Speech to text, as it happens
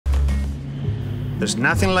There's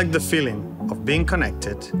nothing like the feeling of being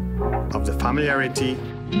connected, of the familiarity.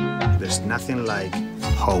 There's nothing like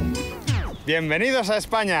home. Bienvenidos a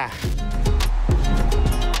España!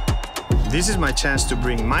 This is my chance to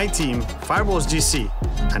bring my team, Fireballs GC,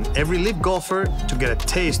 and every LIV golfer to get a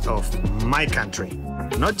taste of my country.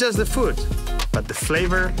 Not just the food, but the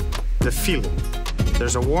flavor, the feeling.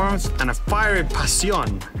 There's a warmth and a fiery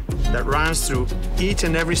passion that runs through each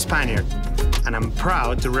and every Spaniard, and I'm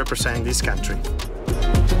proud to represent this country.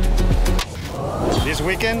 This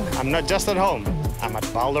weekend, I'm not just at home, I'm at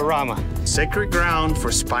Valderrama, sacred ground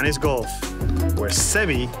for Spanish golf, where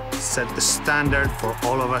Sebi set the standard for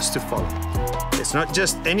all of us to follow. It's not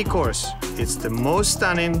just any course, it's the most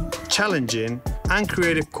stunning, challenging, and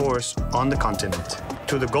creative course on the continent.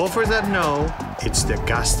 To the golfers that know, it's the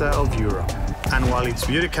Augusta of Europe. And while its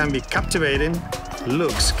beauty can be captivating,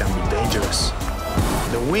 looks can be dangerous.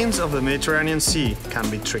 The winds of the Mediterranean Sea can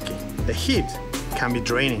be tricky. The heat can be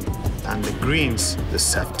draining, and the greens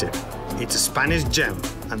deceptive. It's a Spanish gem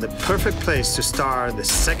and the perfect place to start the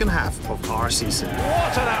second half of our season.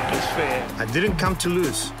 What an atmosphere! I didn't come to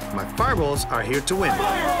lose. My Fireballs are here to win.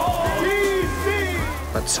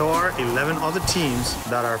 But so are 11 other teams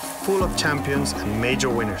that are full of champions and major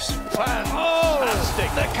winners.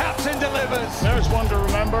 Fantastic! The captain delivers! There's one to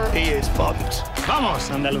remember. He is bumped. Vamos,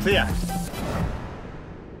 Andalucía!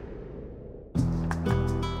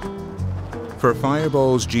 For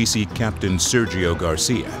Fireballs GC captain Sergio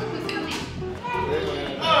Garcia,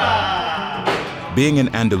 being in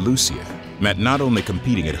Andalucía meant not only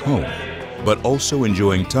competing at home, but also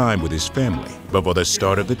enjoying time with his family before the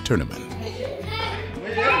start of the tournament.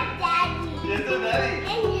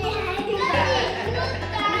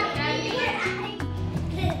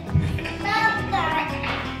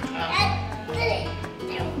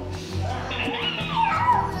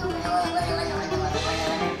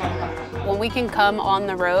 When we can come on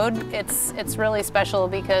the road, it's really special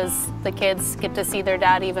because the kids get to see their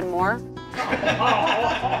dad even more.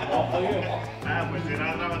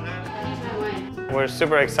 We're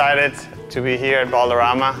super excited to be here at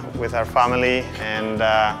Valderrama with our family and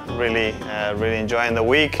really enjoying the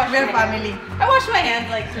week. We're family. I wash my hands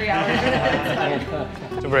like 3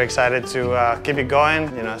 hours. Super excited to keep it going,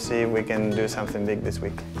 see if we can do something big this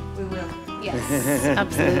week. We will. Yes,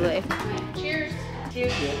 absolutely. Cheers.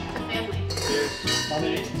 Cheers to family.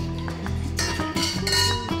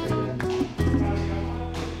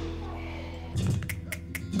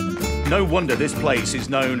 No wonder this place is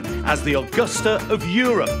known as the Augusta of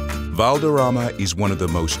Europe. Valderrama is one of the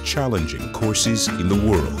most challenging courses in the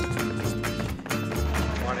world.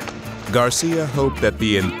 Garcia hoped that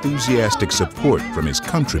the enthusiastic support from his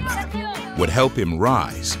countrymen would help him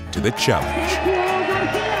rise to the challenge.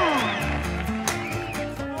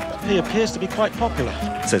 He appears to be quite popular.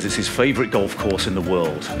 Says it's his favourite golf course in the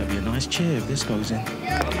world. There'll be a nice cheer if this goes in.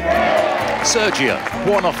 Sergio,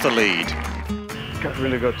 one off the lead. Can't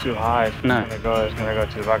really go too high. No. It's gonna go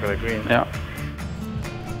to the back of the green. Yeah.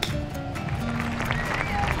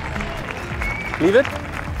 Leave it.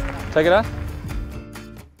 Take it out.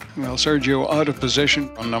 Well, Sergio out of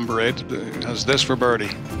position on number 8 has this for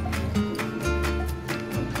birdie.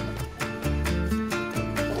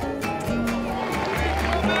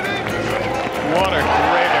 What a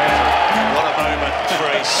great effort. What a moment for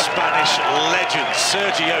a Spanish legend,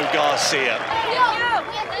 Sergio Garcia.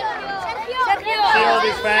 See all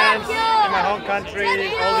these fans in my home country, all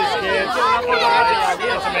these kids.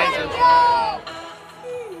 It's amazing.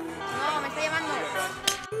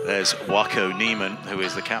 There's Waco Neiman, who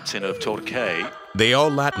is the captain of Torquay. The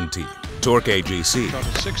all-Latin team, Torquay GC, Got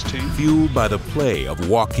a 16. fueled by the play of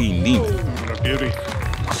Joaquin Neiman What a beauty.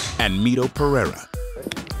 and Mito Pereira.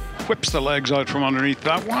 Whips the legs out from underneath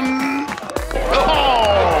that one.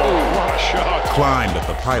 Oh, what a shot. Climbed up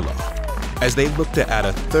the pylon as they look to add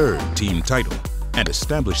a third team title and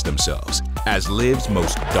establish themselves as LIV's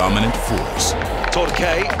most dominant force.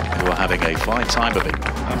 Torquay, who are having a fine time of it.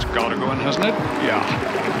 That's got to go in, hasn't it? Yeah.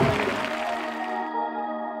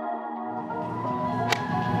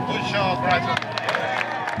 Good shot,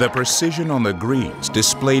 Bryson. The precision on the greens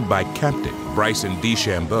displayed by captain Bryson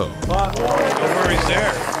DeChambeau No worries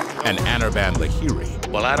there. and Anirban Lahiri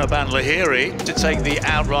Well, Anirban Lahiri to take the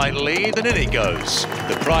outright lead, and in it goes.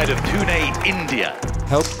 The pride of Pune, India.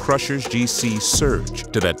 helped Crushers GC surge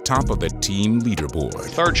to the top of the team leaderboard.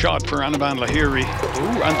 Third shot for Anirban Lahiri.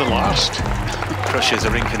 Ooh, and the last. Crushers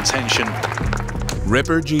are in contention.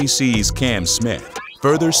 Ripper GC's Cam Smith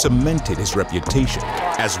further cemented his reputation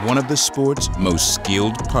as one of the sport's most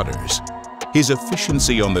skilled putters. His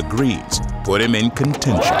efficiency on the greens put him in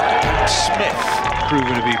contention. Smith.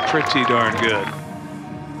 Proven to be pretty darn good.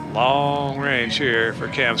 Long range here for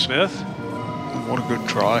Cam Smith. What a good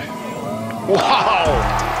try. Wow!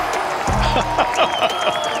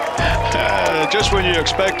 Just when you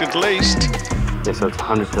expect it least. Yeah, so it's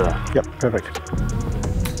 100 to that. Yep, perfect.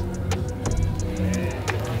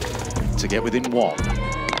 To get within one.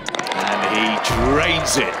 And he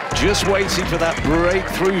drains it. Just waiting for that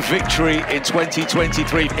breakthrough victory in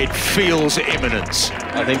 2023. It feels imminent.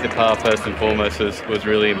 I think the par first and foremost was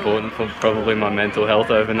really important for probably my mental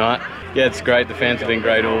health overnight. Yeah, it's great. The fans have been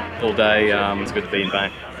great all day. It's good to be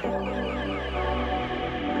back.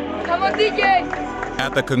 Come on, DJ!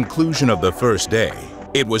 At the conclusion of the first day,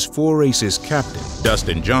 it was Four Aces captain,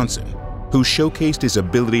 Dustin Johnson, who showcased his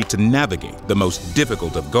ability to navigate the most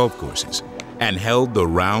difficult of golf courses and held the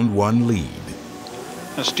round one lead.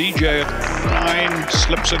 As DJ at 9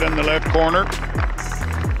 slips it in the left corner.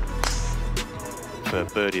 For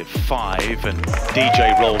birdie at 5, and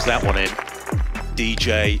DJ rolls that one in.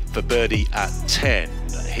 DJ for birdie at 10.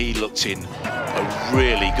 He looked in a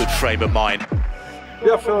really good frame of mind.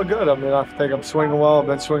 Yeah, feeling good. I mean, I think I'm swinging well. I've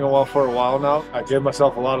been swinging well for a while now. I gave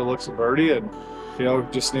myself a lot of looks at birdie, and you know,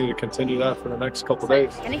 just need to continue that for the next couple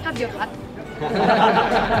days. Can I have your hat?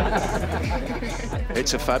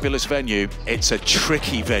 It's a fabulous venue. It's a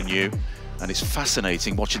tricky venue, and it's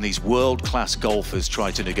fascinating watching these world-class golfers try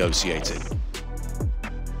to negotiate it.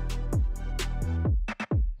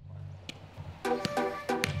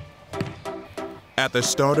 At the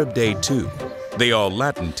start of day 2, the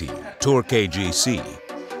all-Latin team, Torquay GC,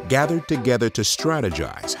 gathered together to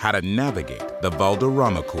strategize how to navigate the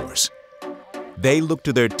Valderrama course. They looked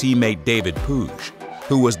to their teammate David Puig,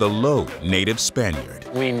 who was the low native Spaniard.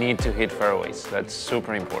 We need to hit fairways. That's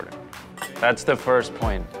super important. That's the first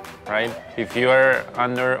point, right? If you are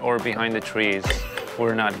under or behind the trees,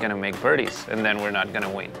 we're not gonna make birdies, and then we're not gonna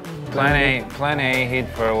win. Plan A, hit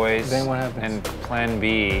fairways. Then what happens? And plan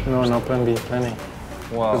B. No, plan B, plan A.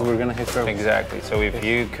 Well, because we're gonna hit fairways. Exactly. So if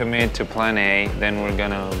you commit to plan A, then we're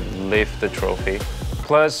gonna lift the trophy.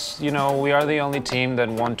 Plus, you know, we are the only team that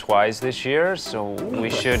won twice this year, so we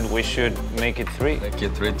should make it 3. Make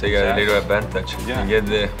it 3, take a little advantage. Yeah. And get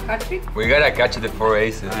the. We gotta catch the 4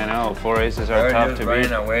 aces. I know, 4 aces are tough to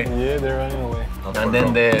beat. Away. Yeah, they're running away. And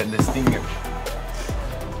then the stinger.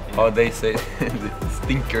 How they say, the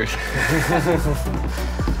stinkers.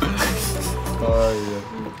 Oh yeah.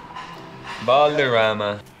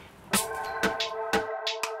 Valderrama.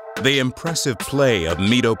 The impressive play of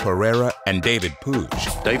Mito Pereira and David Puig.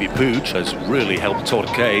 David Puig has really helped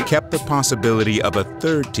Torquay. Kept the possibility of a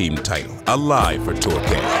third team title alive for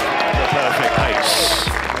Torquay. The perfect pace.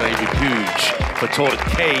 David Puig for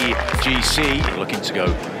Torquay GC, looking to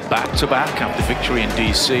go back-to-back after victory in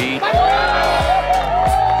DC.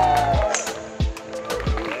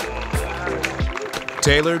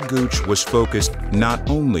 Taylor Gooch was focused not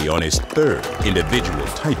only on his third individual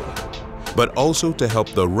title, but also to help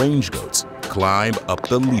the Range Goats climb up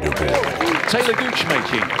the leaderboard. Taylor Gooch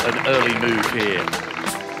making an early move here.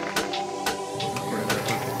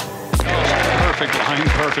 Perfect line,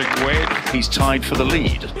 perfect weight. He's tied for the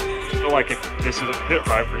lead. I feel like if this is a hit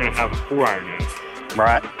right, we're going to have a 4-iron in.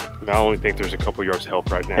 Right. I only think there's a couple yards of help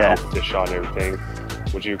right now with this shot and everything.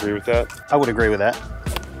 Would you agree with that? I would agree with that.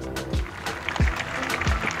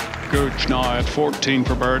 Gooch now at 14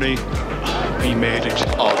 for birdie. He made it.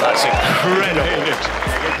 Oh, that's incredible. He made it.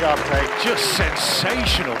 Good job, Tay. Just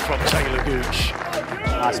sensational from Taylor Gooch.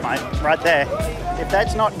 Nice, mate. Right there. If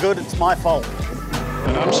that's not good, it's my fault.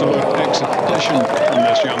 An absolute exhibition from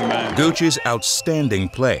this young man. Gooch's outstanding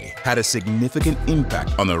play had a significant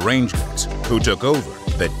impact on the Range Goats, who took over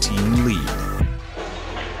the team lead.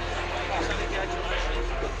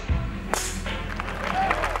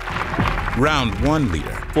 Round 1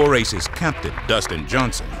 leader, Four Aces captain Dustin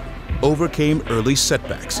Johnson, overcame early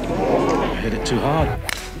setbacks. Hit it too hard.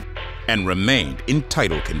 And remained in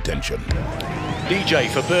title contention. DJ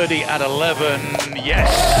for birdie at 11, yes.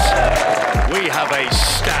 We have a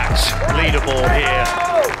stacked leaderboard here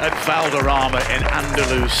at Valderrama in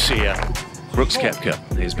Andalucía. Brooks Koepka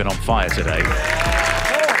has been on fire today.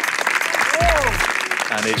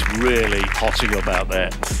 And it's really hotting up out there.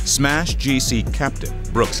 Smash GC captain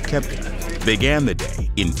Brooks Koepka began the day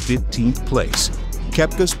in 15th place.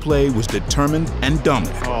 Koepka's play was determined and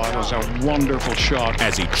dominant. Oh, that was a wonderful shot.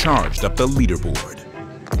 As he charged up the leaderboard.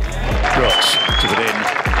 Brooks to within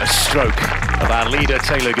a stroke of our leader,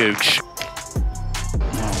 Taylor Gooch.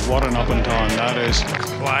 Oh, what an up and down that is.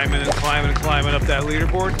 Climbing and climbing and climbing up that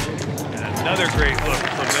leaderboard. And another great look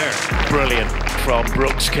from there. Brilliant from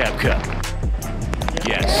Brooks Koepka.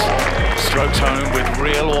 Yes, stroked home with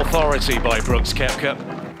real authority by Brooks Koepka.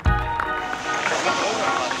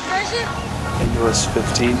 US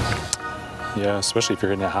 15. Yeah, especially if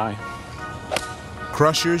you're hitting it high.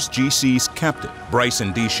 Crushers GC's captain,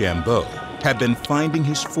 Bryson DeChambeau, had been finding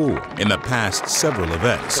his form in the past several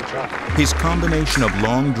events. His combination of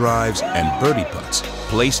long drives and birdie putts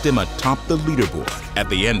placed him atop the leaderboard at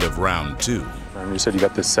the end of round 2. You said you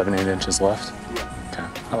got this 7-8 inches left? Okay,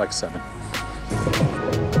 I like 7.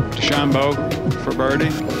 DeChambeau for birdie.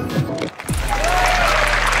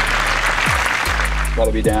 Got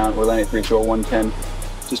to be down. We're landing 3 short, 110.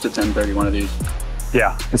 Just a 10-30, one of these.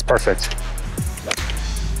 Yeah, it's perfect.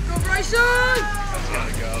 Go Bryson!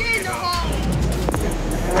 Get in the hole!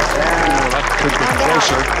 That could be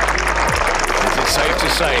closer. Is it safe to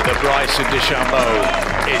say that Bryson DeChambeau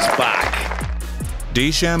is back?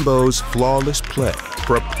 DeChambeau's flawless play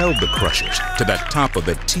propelled the Crushers to the top of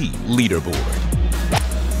the team leaderboard.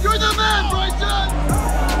 You're the man, Bryson!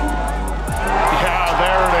 Yeah,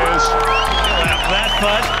 there it is. That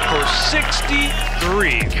putt for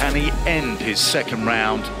 63. Can he end his second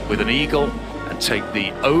round with an eagle and take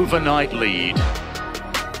the overnight lead?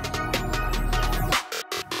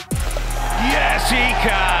 Yes, he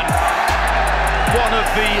can. One of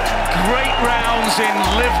the great rounds in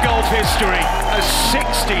LIV Golf history. A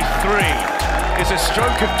 63 is a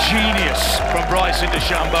stroke of genius from Bryson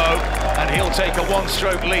DeChambeau, and he'll take a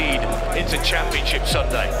one-stroke lead into Championship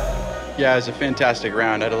Sunday. Yeah, it was a fantastic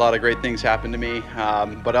round. I had a lot of great things happen to me,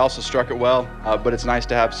 but I also struck it well. But it's nice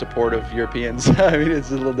to have supportive Europeans. I mean,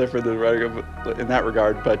 it's a little different than in that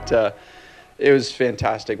regard, but it was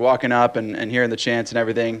fantastic. Walking up and hearing the chants and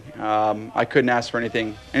everything, I couldn't ask for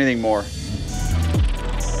anything more.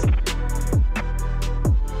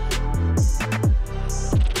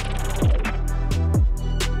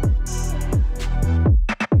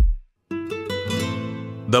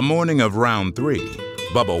 The morning of round 3,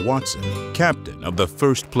 Bubba Watson, captain of the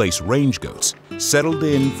first-place Range Goats, settled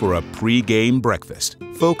in for a pre-game breakfast,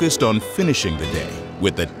 focused on finishing the day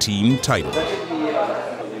with the team title.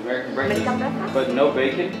 But no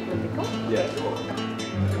bacon? Yeah.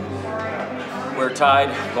 We're tied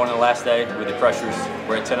going to the last day with the Crushers.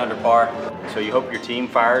 We're at 10 under par. So you hope your team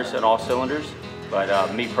fires at all cylinders.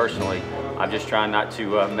 But me personally, I'm just trying not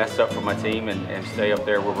to mess up for my team and stay up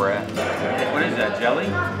there where we're at. What is that, jelly?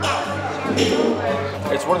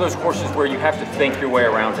 It's one of those courses where you have to think your way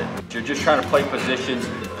around it. You're just trying to play positions,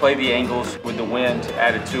 play the angles with the wind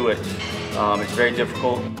added to it. It's very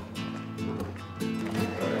difficult.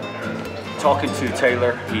 Talking to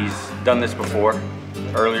Taylor, he's done this before.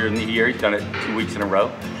 Earlier in the year, he's done it 2 weeks in a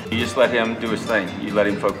row. You just let him do his thing. You let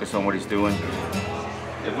him focus on what he's doing.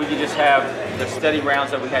 If we could just have the steady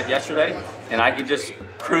rounds that we had yesterday, and I could just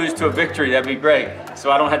cruise to a victory, that'd be great.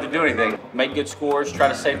 So I don't have to do anything. Make good scores, try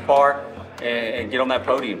to save par, and get on that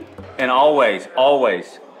podium. And always,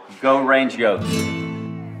 always, go Range Goats.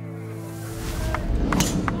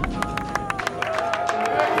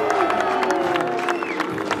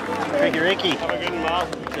 Thank you, Ricky. Have a good one, Mal.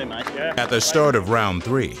 Okay, mate. Yeah. At the start of round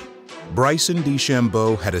 3, Bryson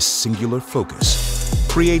DeChambeau had a singular focus: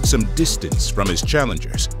 create some distance from his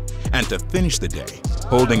challengers, and to finish the day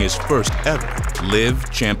holding his first ever LIV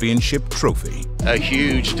Championship trophy. A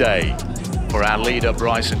huge day for our leader,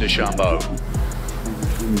 Bryson DeChambeau.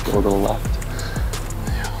 Go to the left.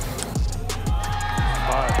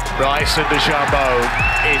 Bryson DeChambeau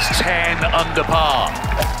is 10 under par.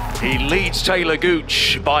 He leads Taylor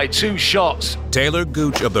Gooch by 2 shots. Taylor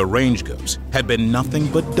Gooch of the Range Goats had been nothing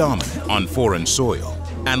but dominant on foreign soil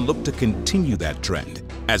and looked to continue that trend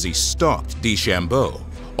as he stalked DeChambeau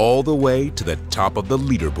all the way to the top of the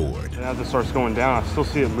leaderboard. And as it starts going down, I still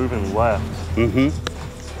see it moving left.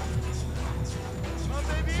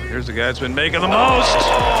 Here's the guy that's been making the most.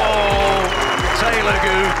 Oh, Taylor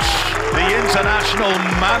Gooch, the international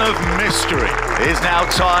man of mystery, is now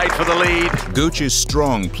tied for the lead. Gooch's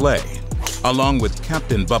strong play, along with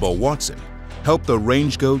Captain Bubba Watson, helped the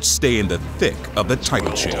Range Goats stay in the thick of the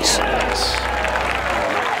title chase.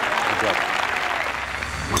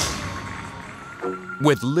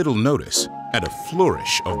 With little notice and a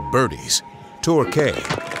flourish of birdies, Torquay,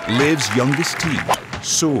 LIV's youngest team,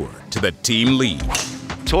 soared to the team lead.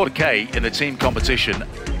 Torquay in the team competition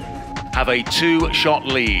have a 2-shot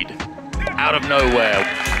lead. Out of nowhere,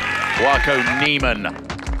 Waco Neiman,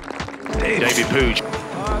 David Pooch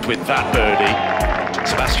with that birdie.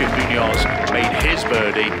 Sebastian Munoz made his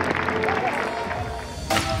birdie.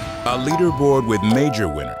 A leaderboard with major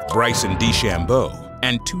winner Bryson DeChambeau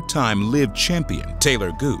and 2-time LIV champion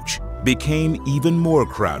Taylor Gooch became even more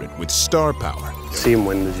crowded with star power. Same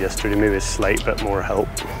wind as yesterday, maybe a slight bit more help.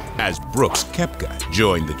 As Brooks Koepka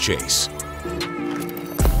joined the chase.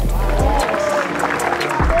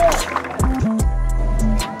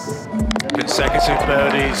 consecutive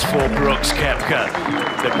birdies for Brooks Koepka.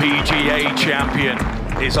 The PGA champion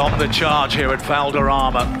is on the charge here at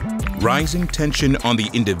Valderrama. Rising tension on the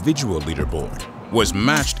individual leaderboard was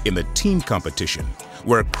matched in the team competition,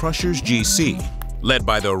 where Crushers GC, led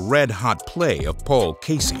by the red-hot play of Paul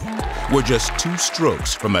Casey, were just 2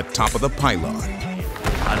 strokes from the top of the pylon.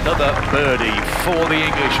 Another birdie for the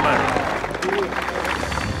Englishman.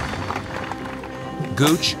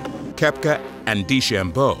 Gooch, Koepka, and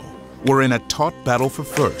DeChambeau were in a taut battle for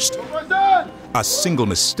first. A single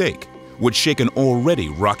mistake would shake an already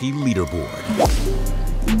rocky leaderboard.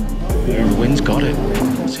 The wind's got it.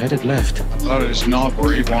 It's headed left. That is not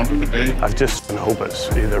where he wanted to be. I've just been hoping it's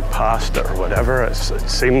either past it or whatever. It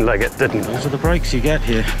seemed like it didn't. Those are the breaks you get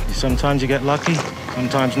here. Sometimes you get lucky,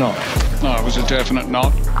 sometimes not. No, it was a definite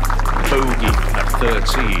not. Bogey at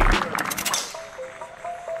 13.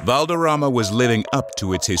 Valderrama was living up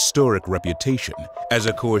to its historic reputation as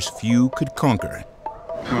a course few could conquer.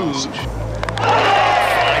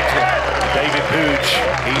 David Pooch,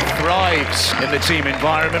 he thrives in the team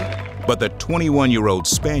environment. But the 21-year-old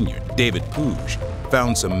Spaniard, David Pooch,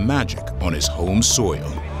 found some magic on his home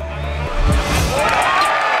soil.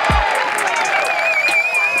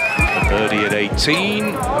 A birdie at 18.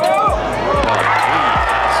 In the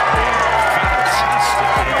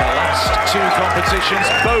last 2 competitions,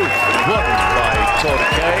 both won by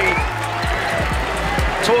Torquay.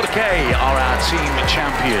 Torquay are our team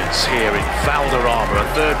champions here in Valderrama. A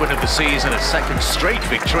 3rd win of the season, a 2nd straight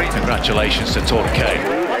victory. Congratulations to Torquay.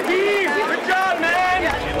 Good job,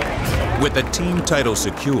 man! With the team title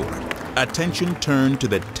secured, attention turned to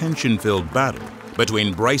the tension-filled battle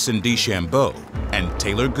between Bryson DeChambeau and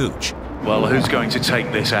Taylor Gooch. Well, who's going to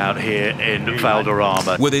take this out here in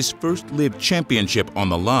Valderrama? With his first LIV championship on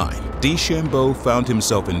the line, DeChambeau found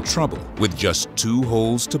himself in trouble with just 2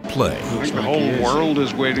 holes to play. The whole world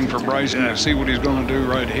is waiting for Bryson to see what he's going to do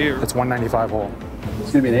right here. It's 195 hole.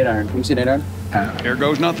 It's going to be an 8-iron. Can you see an 8-iron? Here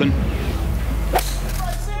goes nothing.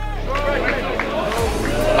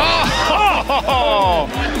 Oh,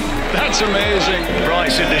 that's amazing.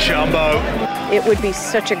 Bryson DeChambeau. It would be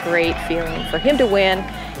such a great feeling for him to win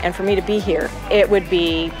and for me to be here. It would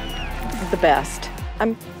be the best.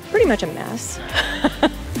 I'm pretty much a mess.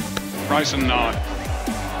 Bryson not.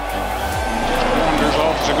 Wanders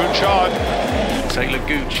off. It's a good shot. Taylor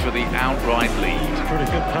Gooch for the outright lead. Pretty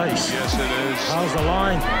good pace. Yes, it is. How's the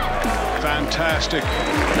line? Fantastic.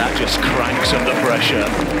 That just cranks under pressure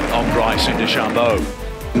on Bryson DeChambeau.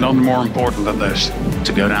 Nothing more important than this.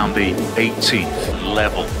 To go down the 18th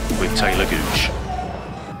level with Taylor Gooch.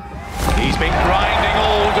 He's been grinding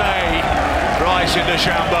all day, Bryson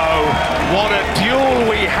DeChambeau. What a duel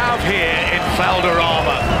we have here in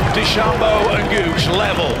Valderrama. DeChambeau and Gooch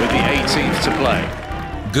level with the 18th to play.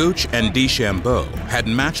 Gooch and DeChambeau had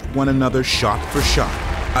matched one another shot for shot.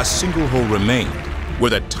 A single hole remained,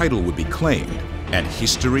 where the title would be claimed and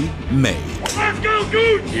history made. Let's go,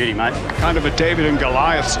 Gooch! Beauty, mate. Kind of a David and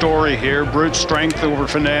Goliath story here. Brute strength over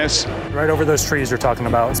finesse. Right over those trees you're talking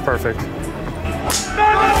about. It's perfect.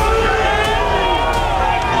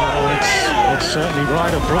 It's certainly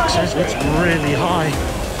right of Brooks's. It's really high.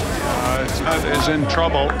 That is in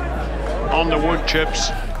trouble on the wood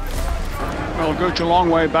chips. Well, Gooch a long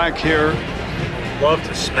way back here. Love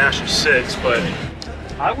to smash a 6, but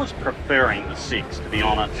I was preferring the 6, to be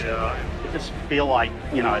honest. yeah. I just feel like,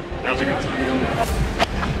 you know, that was a good time.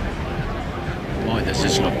 Boy, does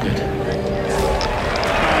this look good.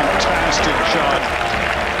 Fantastic shot.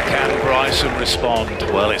 Can Bryson respond?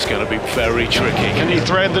 Well, it's going to be very tricky. Can he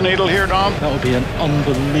thread the needle here, Dom? That would be an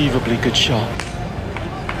unbelievably good shot.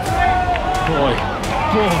 Boy,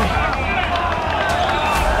 boy.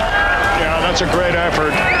 Yeah, that's a great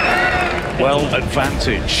effort. Well,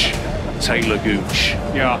 advantage, Taylor Gooch.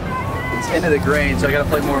 Yeah. It's into the grain, so I got to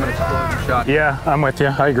play more of an explosion shot. Yeah, I'm with you.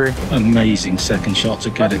 I agree. Amazing second shot to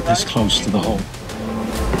get it this close to the hole.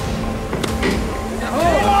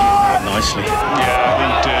 Nicely. Yeah, he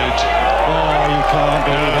did. Oh, you can't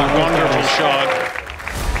believe that. Wonderful shot.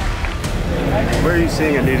 Where are you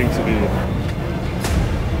seeing it needing to be?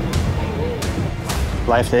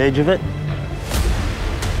 Life the edge of it.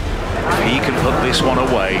 If he can put this one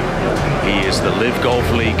away, he is the LIV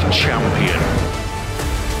Golf League champion.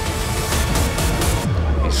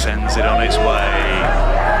 He sends it on its way.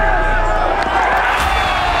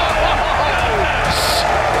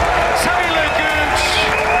 Taylor Gooch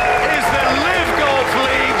is the LIV Golf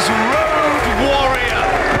League's road warrior.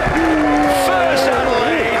 First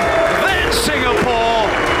Adelaide, then Singapore,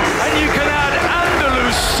 and you can add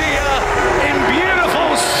Andalucía in beautiful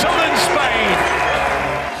southern Spain.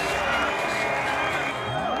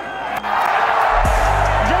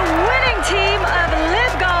 The winning team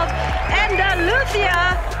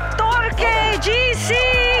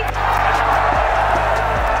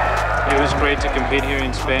great to compete here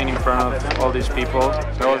in Spain in front of all these people.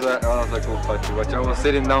 That was a cool fight to watch. I was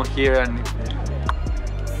sitting down here and,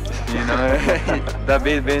 you know,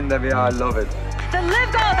 David, I love it. The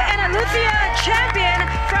LIV Golf Andalucía champion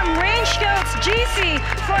from Range Goats GC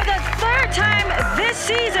for the 3rd time this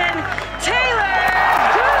season, Taylor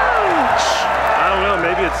Gooch. I don't know,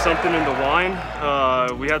 maybe it's something in the wine.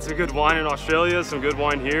 We had some good wine in Australia, some good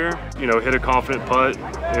wine here. You know, hit a confident putt.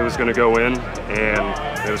 It was going to go in,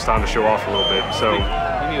 and it was time to show off a little bit. So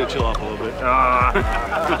You need to chill off a little bit.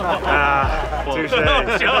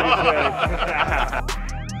 touche.